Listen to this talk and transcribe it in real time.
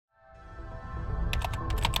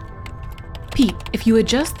Pete, if you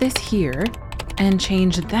adjust this here and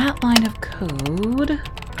change that line of code...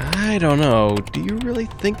 I don't know. Do you really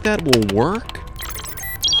think that will work?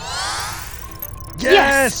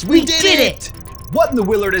 Yes, we did it! What in the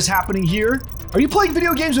Willard is happening here? Are you playing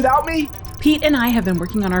video games without me? Pete and I have been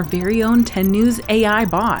working on our very own 10 News AI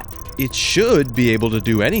bot. It should be able to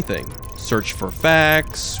do anything. Search for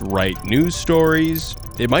facts, write news stories.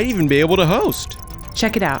 It might even be able to host.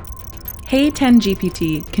 Check it out. Hey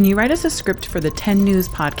 10GPT, can you write us a script for the 10 News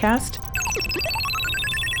podcast?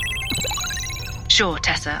 Sure,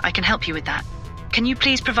 Tessa, I can help you with that. Can you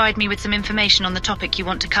please provide me with some information on the topic you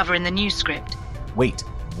want to cover in the news script? Wait,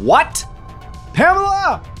 what?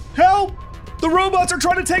 Pamela! Help! The robots are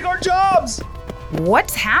trying to take our jobs!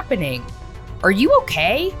 What's happening? Are you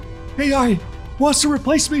okay? AI wants to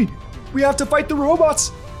replace me. We have to fight the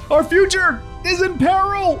robots. Our future is in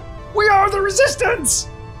peril. We are the resistance.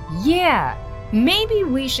 Yeah, maybe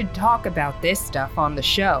we should talk about this stuff on the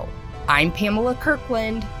show. I'm Pamela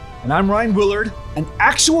Kirkland. And I'm Ryan Willard, an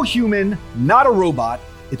actual human, not a robot.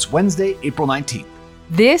 It's Wednesday, April 19th.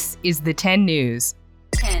 This is the 10 News.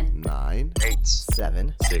 10, 9, 8,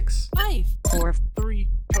 7, 6, 5, 4, 3,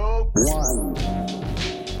 2, 1.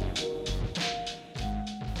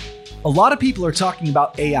 A lot of people are talking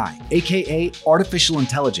about AI, aka artificial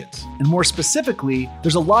intelligence. And more specifically,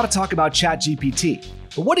 there's a lot of talk about ChatGPT.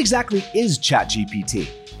 But what exactly is ChatGPT?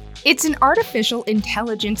 It's an artificial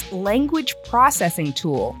intelligence language processing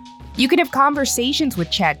tool. You can have conversations with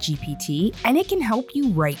ChatGPT, and it can help you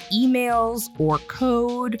write emails or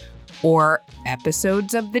code or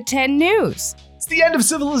episodes of the 10 News. It's the end of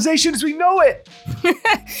civilization as we know it.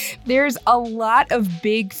 There's a lot of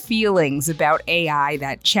big feelings about AI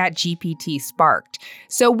that ChatGPT sparked.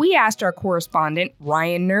 So we asked our correspondent,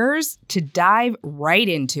 Ryan Nurs, to dive right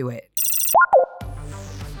into it.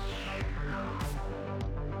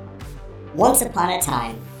 Once upon a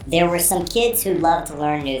time, there were some kids who loved to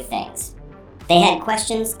learn new things. They had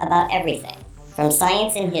questions about everything, from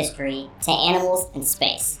science and history to animals and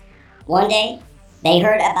space. One day, they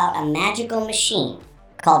heard about a magical machine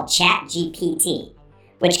called ChatGPT,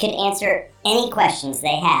 which could answer any questions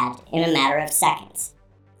they had in a matter of seconds.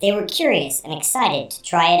 They were curious and excited to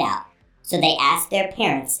try it out, so they asked their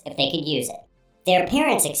parents if they could use it. Their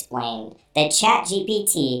parents explained that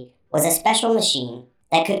ChatGPT was a special machine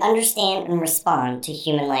that could understand and respond to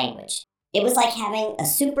human language. It was like having a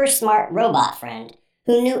super smart robot friend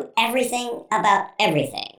who knew everything about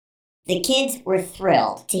everything. The kids were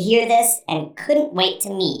thrilled to hear this and couldn't wait to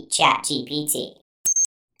meet ChatGPT.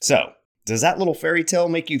 So, does that little fairy tale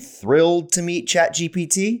make you thrilled to meet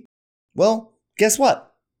ChatGPT? Well, guess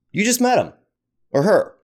what? You just met him. Or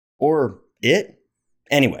her. Or it.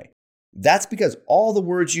 Anyway, that's because all the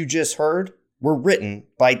words you just heard were written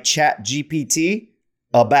by ChatGPT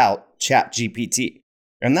about ChatGPT.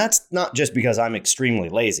 And that's not just because I'm extremely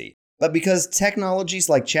lazy, but because technologies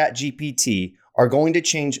like ChatGPT are going to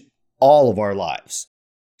change all of our lives.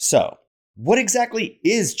 So, what exactly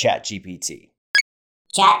is ChatGPT?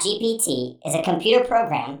 ChatGPT is a computer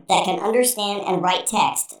program that can understand and write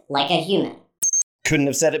text like a human. Couldn't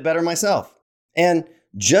have said it better myself. And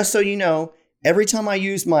just so you know, every time I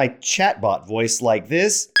use my chatbot voice like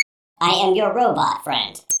this, I am your robot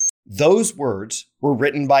friend. Those words were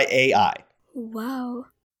written by AI. Wow.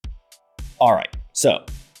 All right, so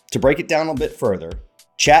to break it down a bit further,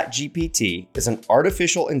 ChatGPT is an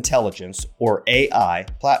artificial intelligence, or AI,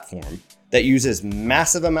 platform that uses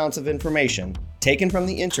massive amounts of information taken from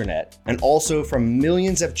the internet and also from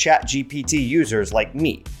millions of ChatGPT users like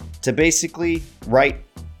me to basically write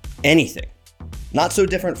anything. Not so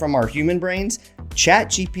different from our human brains,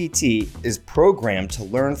 ChatGPT is programmed to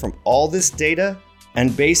learn from all this data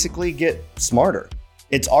and basically get smarter.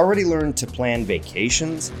 It's already learned to plan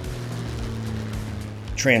vacations,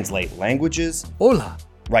 translate languages, Hola.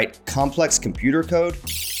 write complex computer code,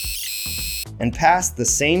 and pass the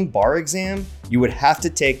same bar exam you would have to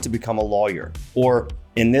take to become a lawyer, or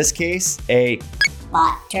in this case, a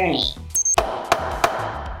Bot-torney.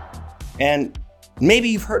 And maybe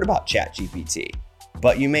you've heard about ChatGPT,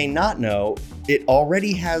 but you may not know it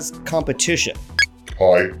already has competition.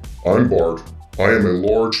 Hi, I'm Bard. I am a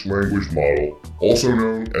large language model, also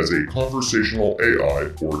known as a conversational AI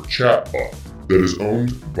or chatbot, that is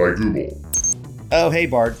owned by Google. Oh, hey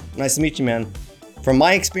Bard, nice to meet you, man. From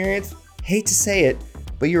my experience, hate to say it,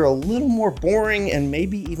 but you're a little more boring and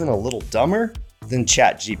maybe even a little dumber than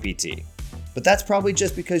ChatGPT. But that's probably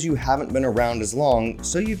just because you haven't been around as long,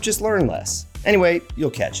 so you've just learned less. Anyway, you'll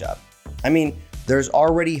catch up. I mean, there's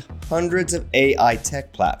already hundreds of AI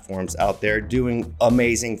tech platforms out there doing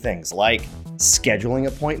amazing things like scheduling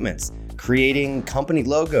appointments, creating company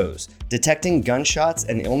logos, detecting gunshots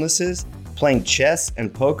and illnesses, playing chess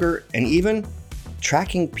and poker, and even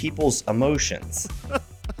tracking people's emotions.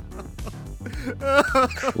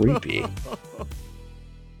 Creepy.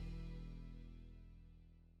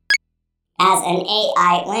 As an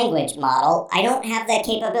AI language model, I don't have the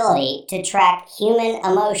capability to track human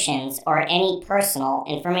emotions or any personal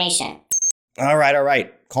information. All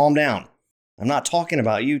right. Calm down. I'm not talking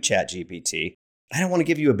about you, ChatGPT. I don't want to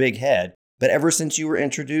give you a big head, but ever since you were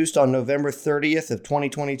introduced on November 30th of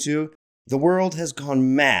 2022, the world has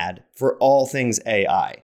gone mad for all things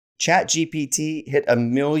AI. ChatGPT hit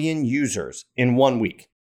 1 million users in 1 week,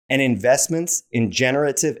 and investments in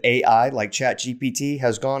generative AI like ChatGPT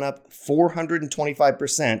has gone up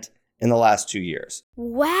 425% in the last 2 years.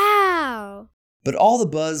 Wow! But all the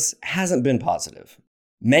buzz hasn't been positive.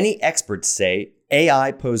 Many experts say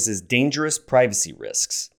AI poses dangerous privacy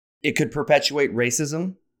risks. It could perpetuate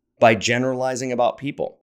racism by generalizing about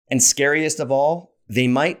people. And scariest of all, they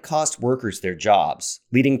might cost workers their jobs,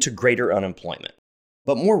 leading to greater unemployment.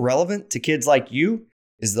 But more relevant to kids like you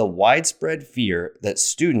is the widespread fear that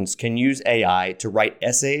students can use AI to write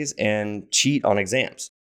essays and cheat on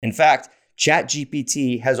exams. In fact,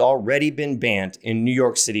 ChatGPT has already been banned in New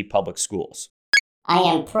York City public schools. I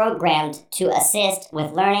am programmed to assist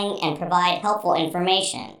with learning and provide helpful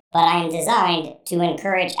information, but I am designed to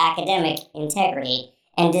encourage academic integrity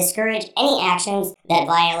and discourage any actions that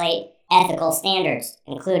violate ethical standards,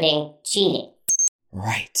 including cheating.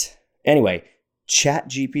 Right. Anyway,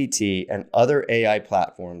 ChatGPT and other AI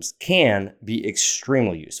platforms can be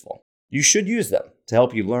extremely useful. You should use them to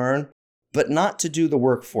help you learn, but not to do the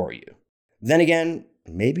work for you. Then again,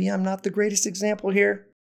 maybe I'm not the greatest example here.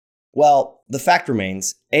 Well, the fact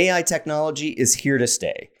remains, AI technology is here to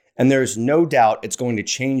stay, and there's no doubt it's going to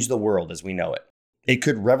change the world as we know it. It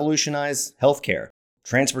could revolutionize healthcare,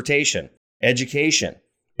 transportation, education,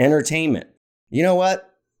 entertainment. You know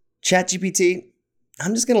what? ChatGPT,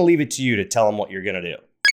 I'm just going to leave it to you to tell them what you're going to do.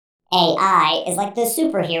 AI is like the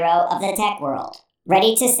superhero of the tech world,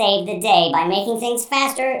 ready to save the day by making things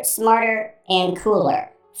faster, smarter, and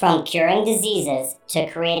cooler, from curing diseases to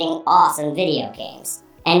creating awesome video games,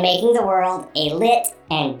 and making the world a lit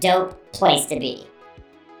and dope place to be.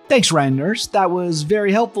 Thanks, Ryan Nurse. That was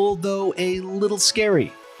very helpful, though a little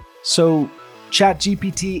scary. So,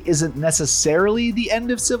 ChatGPT isn't necessarily the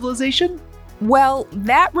end of civilization? Well,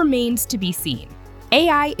 that remains to be seen.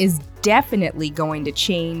 AI is definitely going to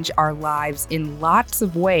change our lives in lots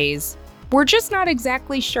of ways. We're just not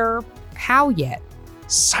exactly sure how yet.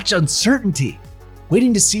 Such uncertainty.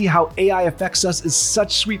 Waiting to see how AI affects us is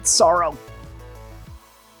such sweet sorrow.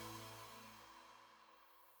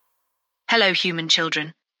 Hello, human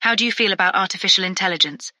children. How do you feel about artificial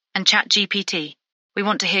intelligence and ChatGPT? We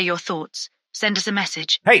want to hear your thoughts. Send us a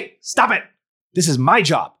message. Hey, stop it! This is my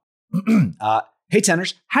job. Hey,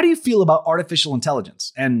 tenors, how do you feel about artificial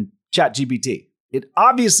intelligence and ChatGPT? It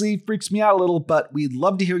obviously freaks me out a little, but we'd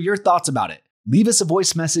love to hear your thoughts about it. Leave us a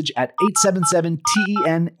voice message at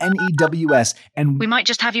 877-TENNEWS and we might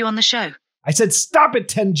just have you on the show. I said stop it,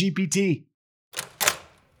 10GPT!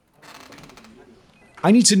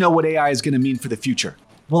 I need to know what AI is going to mean for the future.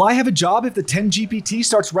 Will I have a job if the 10GPT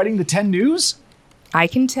starts writing the 10 News? I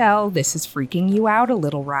can tell this is freaking you out a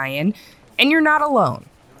little, Ryan, and you're not alone.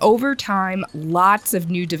 Over time, lots of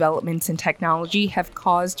new developments in technology have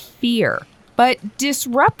caused fear, but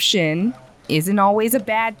disruption isn't always a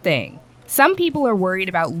bad thing. Some people are worried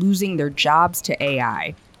about losing their jobs to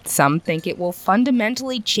AI. Some think it will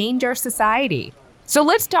fundamentally change our society. So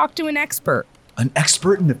let's talk to an expert. An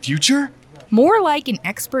expert in the future? More like an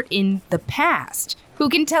expert in the past, who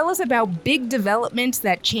can tell us about big developments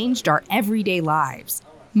that changed our everyday lives.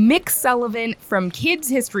 Mick Sullivan from Kids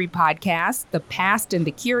History Podcast, The Past and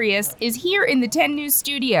the Curious, is here in the 10 News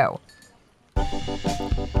studio.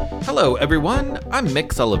 Hello, everyone. I'm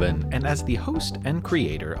Mick Sullivan, and as the host and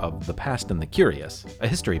creator of The Past and the Curious, a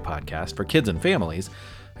history podcast for kids and families,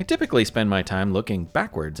 I typically spend my time looking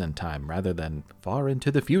backwards in time rather than far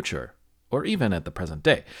into the future, or even at the present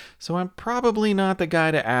day. So I'm probably not the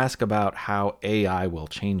guy to ask about how AI will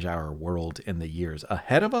change our world in the years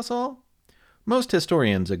ahead of us all. Most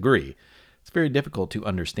historians agree. It's very difficult to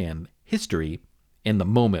understand history in the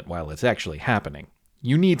moment while it's actually happening.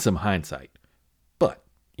 You need some hindsight. But,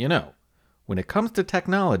 when it comes to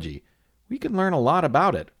technology, we can learn a lot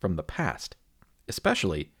about it from the past,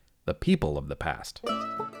 especially the people of the past.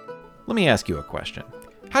 Let me ask you a question.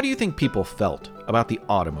 How do you think people felt about the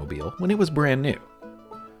automobile when it was brand new?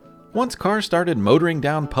 Once cars started motoring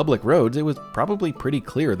down public roads, it was probably pretty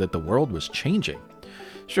clear that the world was changing.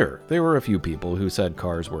 Sure, there were a few people who said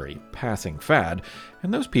cars were a passing fad,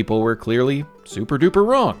 and those people were clearly super duper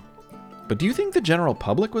wrong. But do you think the general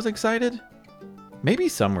public was excited? Maybe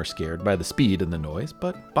some were scared by the speed and the noise,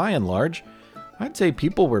 but by and large, I'd say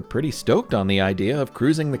people were pretty stoked on the idea of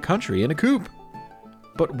cruising the country in a coupe.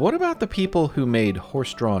 But what about the people who made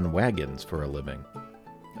horse-drawn wagons for a living?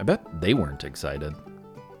 I bet they weren't excited.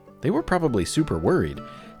 They were probably super worried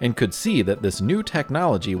and could see that this new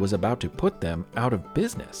technology was about to put them out of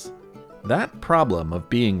business. That problem of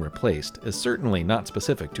being replaced is certainly not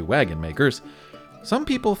specific to wagon makers. Some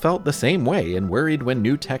people felt the same way and worried when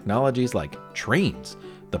new technologies like trains,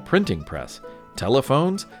 the printing press,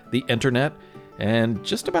 telephones, the internet, and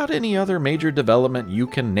just about any other major development you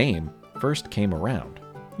can name first came around.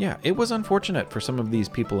 Yeah, it was unfortunate for some of these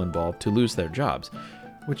people involved to lose their jobs,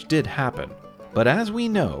 which did happen. But as we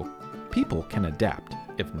know, people can adapt,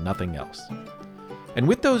 if nothing else. And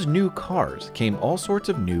with those new cars came all sorts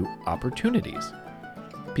of new opportunities.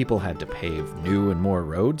 People had to pave new and more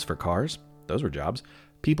roads for cars. Those were jobs.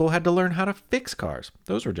 People had to learn how to fix cars.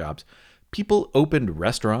 Those were jobs. People opened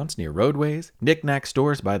restaurants near roadways, knick-knack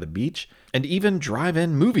stores by the beach, and even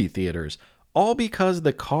drive-in movie theaters, all because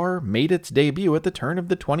the car made its debut at the turn of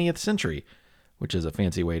the 20th century, which is a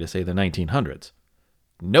fancy way to say the 1900s.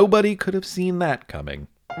 Nobody could have seen that coming.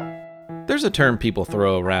 There's a term people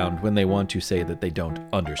throw around when they want to say that they don't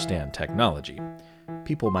understand technology.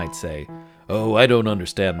 People might say, "Oh, I don't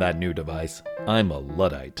understand that new device. I'm a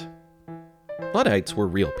Luddite." Luddites were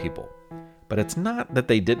real people, but it's not that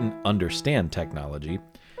they didn't understand technology.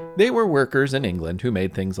 They were workers in England who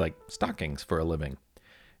made things like stockings for a living.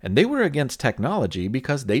 And they were against technology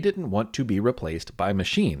because they didn't want to be replaced by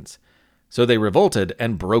machines. So they revolted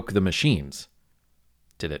and broke the machines.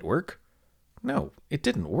 Did it work? No, it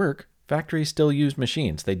didn't work. Factories still use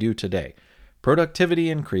machines. They do today. Productivity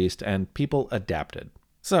increased and people adapted.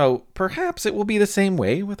 So perhaps it will be the same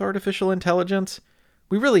way with artificial intelligence.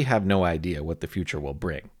 We really have no idea what the future will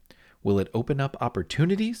bring. Will it open up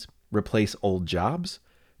opportunities, replace old jobs,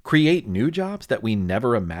 create new jobs that we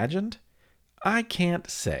never imagined? I can't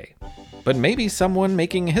say. But maybe someone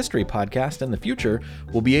making a history podcast in the future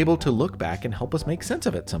will be able to look back and help us make sense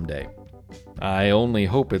of it someday. I only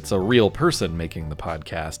hope it's a real person making the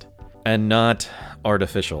podcast and not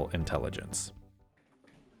artificial intelligence.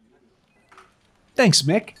 Thanks,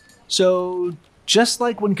 Mick. So, just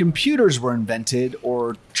like when computers were invented,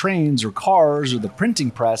 or trains or cars or the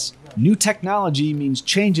printing press, new technology means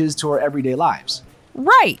changes to our everyday lives.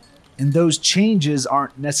 Right. And those changes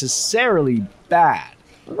aren't necessarily bad.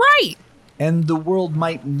 Right. And the world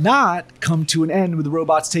might not come to an end with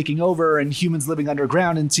robots taking over and humans living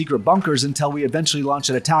underground in secret bunkers until we eventually launch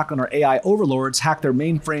an attack on our AI overlords, hack their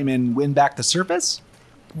mainframe, and win back the surface?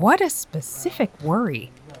 What a specific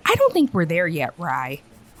worry. I don't think we're there yet, Rye.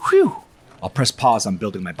 Whew. I'll press pause on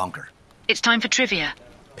building my bunker. It's time for trivia.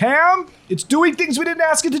 Pam, it's doing things we didn't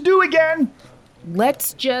ask it to do again.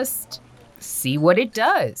 Let's just see what it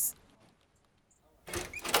does.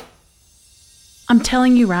 I'm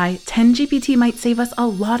telling you, Rye, 10GPT might save us a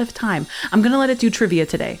lot of time. I'm going to let it do trivia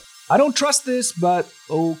today. I don't trust this, but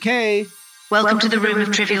okay. Welcome to the room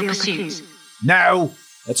of Trivial Pursuits. No,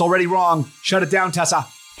 that's already wrong. Shut it down, Tessa.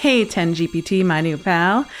 Hey, 10GPT, my new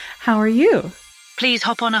pal. How are you? Please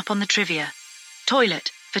hop on up on the trivia.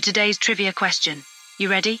 Toilet for today's trivia question. You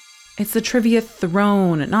ready? It's the trivia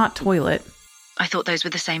throne, not toilet. I thought those were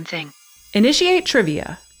the same thing. Initiate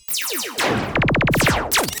trivia.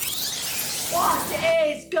 What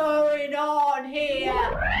is going on here?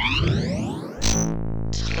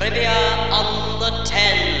 Trivia on the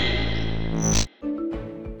 10.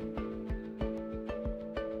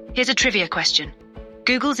 Here's a trivia question.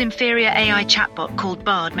 Google's inferior AI chatbot called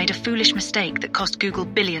Bard made a foolish mistake that cost Google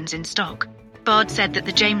billions in stock. Bard said that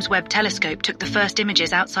the James Webb Telescope took the first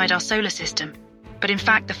images outside our solar system. But in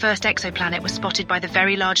fact, the first exoplanet was spotted by the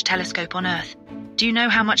Very Large Telescope on Earth. Do you know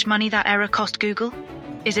how much money that error cost Google?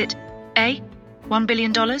 Is it A, $1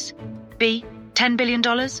 billion, B, $10 billion,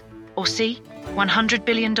 or C, $100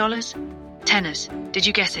 billion? Tenors, did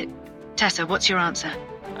you guess it? Tessa, what's your answer?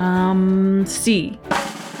 C.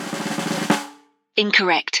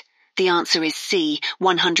 Incorrect. The answer is C,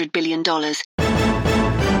 $100 billion.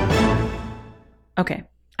 Okay,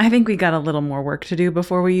 I think we got a little more work to do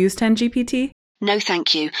before we use 10GPT. No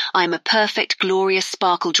thank you. I'm a perfect, glorious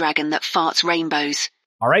sparkle dragon that farts rainbows.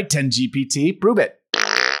 All right, 10GPT, prove it.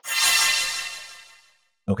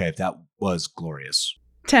 Okay, that was glorious.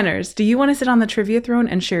 Tenors, do you want to sit on the trivia throne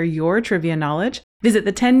and share your trivia knowledge? Visit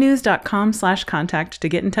the10news.com/contact to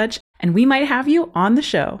get in touch, and we might have you on the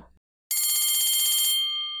show.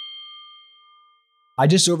 I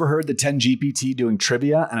just overheard the 10GPT doing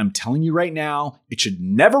trivia, and I'm telling you right now, it should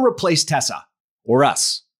never replace Tessa or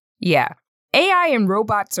us. Yeah, AI and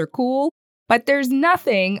robots are cool, but there's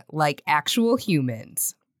nothing like actual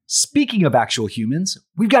humans. Speaking of actual humans,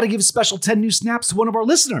 we've got to give special 10 new snaps to one of our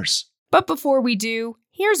listeners. But before we do,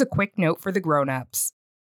 here's a quick note for the grown-ups.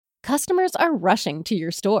 Customers are rushing to your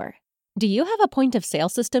store. Do you have a point-of-sale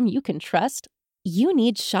system you can trust? You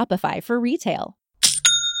need Shopify for retail.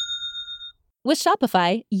 With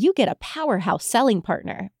Shopify, you get a powerhouse selling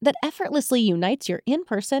partner that effortlessly unites your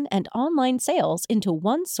in-person and online sales into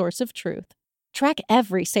one source of truth. Track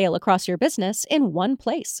every sale across your business in one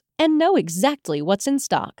place and know exactly what's in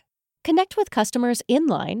stock. Connect with customers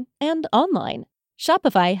in-line and online.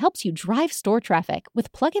 Shopify helps you drive store traffic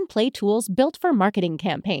with plug-and-play tools built for marketing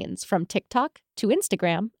campaigns from TikTok to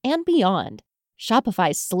Instagram and beyond.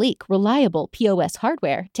 Shopify's sleek, reliable POS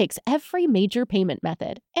hardware takes every major payment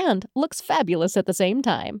method and looks fabulous at the same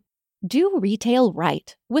time. Do retail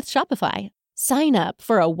right with Shopify. Sign up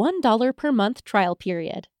for a $1 per month trial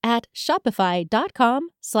period at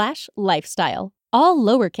shopify.com/lifestyle, all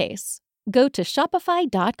lowercase. Go to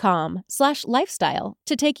shopify.com/lifestyle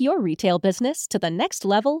to take your retail business to the next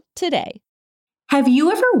level today. Have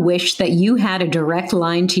you ever wished that you had a direct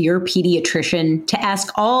line to your pediatrician to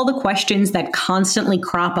ask all the questions that constantly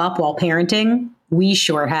crop up while parenting? We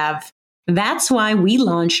sure have. That's why we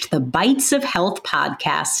launched the Bites of Health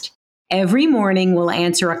podcast. Every morning, we'll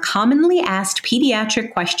answer a commonly asked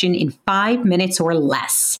pediatric question in 5 minutes or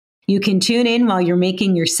less. You can tune in while you're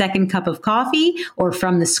making your second cup of coffee or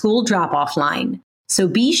from the school drop-off line. So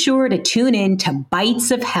be sure to tune in to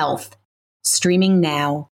Bites of Health, streaming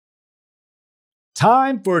now.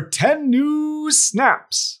 Time for 10 new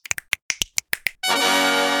snaps.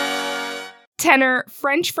 Tenor,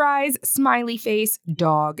 French fries, smiley face,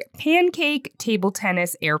 dog, pancake, table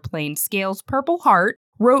tennis, airplane, scales, purple heart,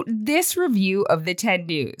 wrote this review of the 10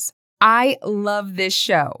 News. I love this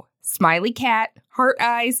show. Smiley cat, heart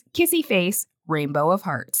eyes, kissy face, rainbow of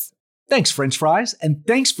hearts. Thanks, French fries, and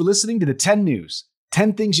thanks for listening to the 10 News.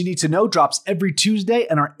 10 Things You Need to Know drops every Tuesday,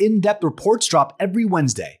 and our in-depth reports drop every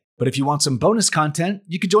Wednesday. But if you want some bonus content,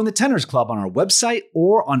 you can join the Tenors Club on our website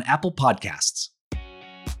or on Apple Podcasts.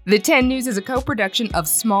 The 10 News is a co-production of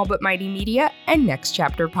Small But Mighty Media and Next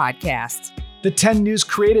Chapter Podcasts. The 10 News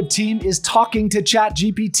creative team is talking to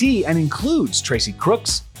ChatGPT and includes Tracy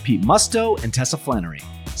Crooks, Pete Musto, and Tessa Flannery.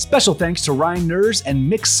 Special thanks to Ryan Nurs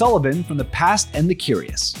and Mick Sullivan from The Past and the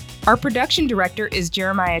Curious. Our production director is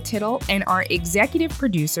Jeremiah Tittle, and our executive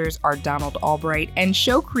producers are Donald Albright and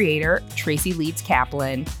show creator Tracy Leeds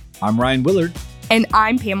Kaplan. I'm Ryan Willard. And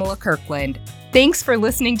I'm Pamela Kirkland. Thanks for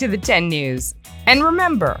listening to the 10 News. And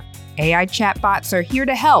remember, AI chatbots are here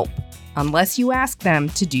to help, unless you ask them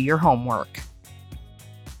to do your homework.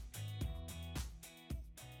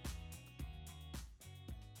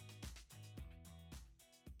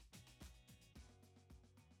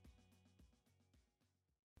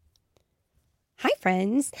 Hi,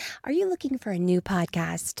 friends. Are you looking for a new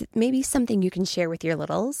podcast? Maybe something you can share with your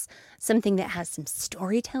littles? Something that has some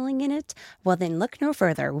storytelling in it? Well, then look no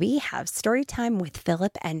further. We have Storytime with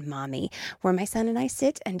Philip and Mommy, where my son and I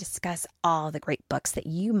sit and discuss all the great books that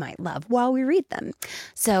you might love while we read them.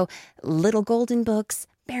 So, Little Golden Books,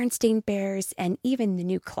 Berenstain Bears, and even the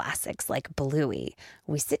new classics like Bluey.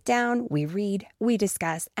 We sit down, we read, we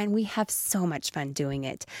discuss, and we have so much fun doing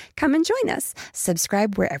it. Come and join us.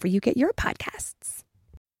 Subscribe wherever you get your podcasts.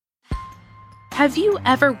 Have you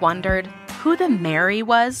ever wondered who the Mary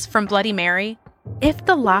was from Bloody Mary? If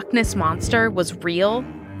the Loch Ness Monster was real,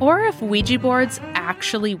 or if Ouija boards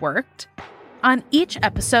actually worked? On each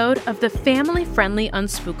episode of the family-friendly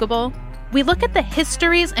Unspookable, we look at the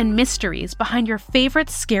histories and mysteries behind your favorite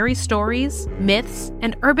scary stories, myths,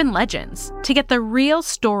 and urban legends to get the real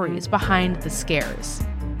stories behind the scares.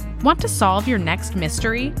 Want to solve your next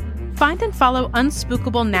mystery? Find and follow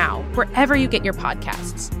Unspookable now wherever you get your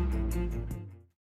podcasts.